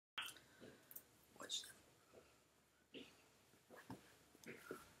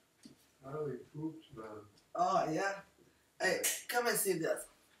Holy poops, man. Oh, yeah? Hey, come and see this.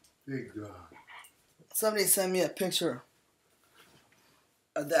 Big dog. Somebody sent me a picture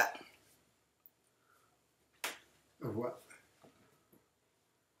of that. Of what?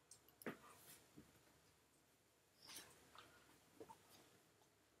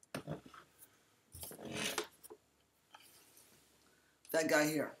 That guy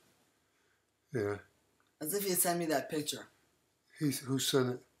here. Yeah. As if he sent me that picture. Who sent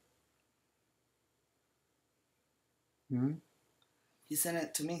it? Hmm? He sent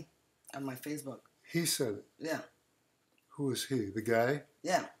it to me on my Facebook. He sent it. Yeah. Who is he? The guy?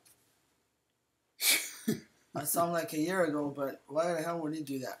 Yeah. I saw him like a year ago, but why the hell would he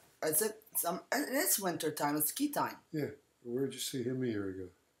do that? It's winter time. It's ski time. Yeah. Where'd you see him a year ago?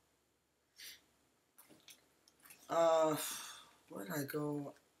 Where did I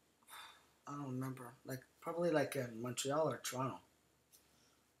go? I don't remember. Probably in Montreal or Toronto.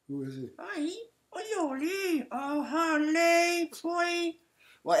 Who is he? Hi. Oh, honey, boy.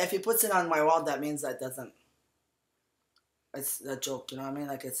 Well, if he puts it on my wall, that means that doesn't. It's a joke, you know what I mean?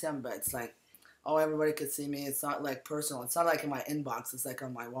 Like, it's him, but it's like, oh, everybody could see me. It's not like personal. It's not like in my inbox. It's like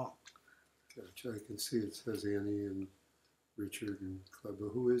on my wall. Gotcha. I can see it says Annie and Richard and Club. But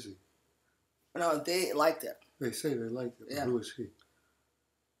who is he? No, they liked it. They say they liked it. But Yeah. who is he?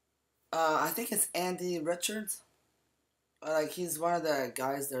 I think it's Andy Richards. He's one of the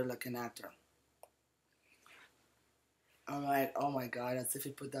guys they're looking after. I'm like, oh my god, as if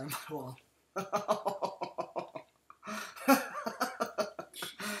he put that on my wall.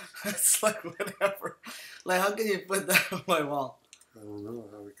 It's like, whatever. Like, how can you put that on my wall? I don't know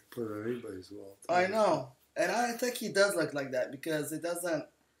how we could put it on anybody's wall. I know. And I think he does look like that because it doesn't.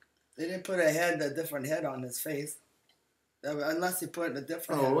 They didn't put a different head on his face. Unless he put a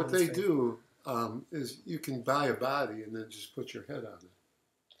different head Oh, what on his they face. do is you can buy a body and then just put your head on it.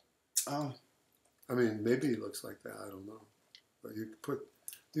 Oh. I mean, maybe he looks like that. I don't know. But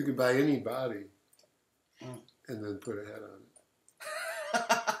you can buy any body and then put a head on it.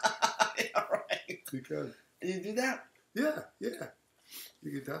 Yeah, right. You could. You do that? Yeah.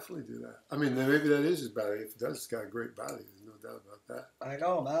 You could definitely do that. I mean, maybe that is his body. If it does, it's got a great body. There's no doubt about that. I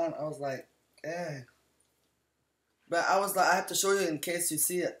know, man. I was like, eh. But I was like, I have to show you in case you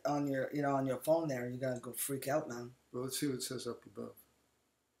see it on your phone there. You're going to go freak out, man. Well, let's see what it says up above.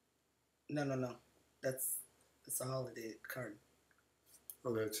 No. It's a holiday card.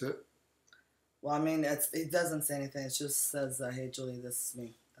 Oh, that's it? Well, I mean, it doesn't say anything. It just says, hey, Julie, this is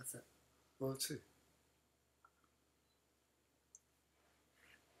me. That's it. Well, let's see.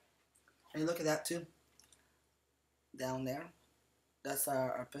 And you look at that, too. Down there. That's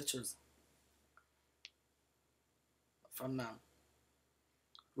our pictures. From now.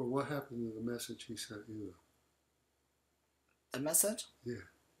 Well, what happened to the message he sent you? The message? Yeah.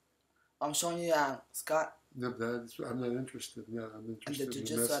 I'm showing you, Scott. No, I'm not interested in that. I'm interested And the in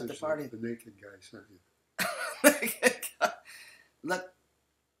the jujitsu at the message party. that the naked guy sent you. Look,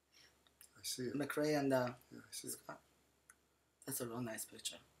 I see it. McRae and Yeah, I see it. Scott. That's a real nice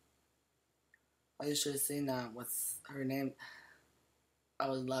picture. Oh, you should have seen what's her name. I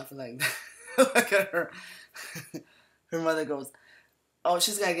was laughing like that. Look at her. Her mother goes, oh,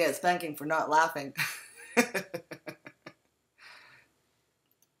 she's going to get a spanking for not laughing.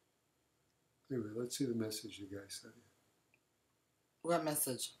 Anyway, let's see the message you guys sent you. What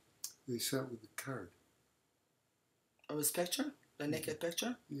message? They sent with the card. Oh, his picture? The naked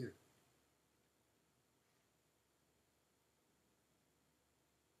picture? Yeah.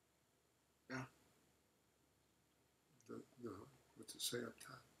 Yeah. No, what's it say up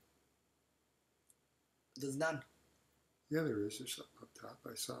top? There's none. Yeah, there is. There's something up top.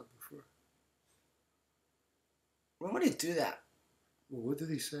 I saw it before. When would he do that? Well, what did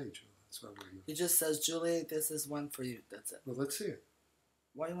he say, Joe? That's what I want to know. He just says, Julie, this is one for you. That's it. Well, let's see it.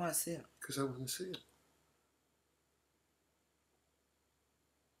 Why do you want to see it? Because I want to see it.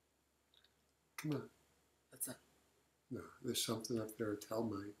 Come on. That's it. No, there's something up there. Tell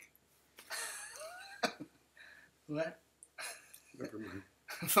Mike. What? Never mind.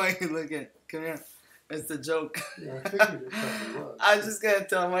 Why you looking? Come here. It's a joke. Yeah, I figured it probably was. I'm just going to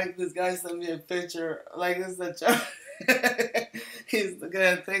tell Mike this guy sent me a picture. Like, it's a joke. He's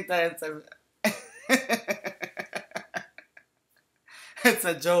going to think that it's a... It's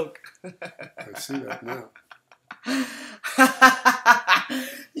a joke. I see that now.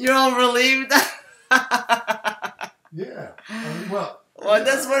 You don't believe that? Yeah. I mean, well,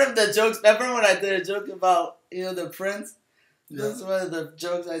 that's one of the jokes. Remember when I did a joke about, the prince? yeah. That's one of the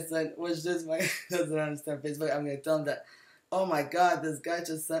jokes I said, which just Mike doesn't understand Facebook. I'm going to tell him that, oh my God, this guy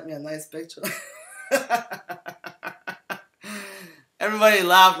just sent me a nice picture. everybody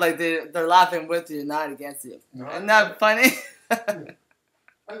laughed like they're laughing with you, not against you. No, Isn't that funny?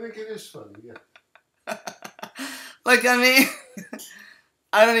 I think it is funny, yeah. Like, I mean,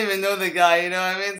 I don't even know the guy, you know what I mean?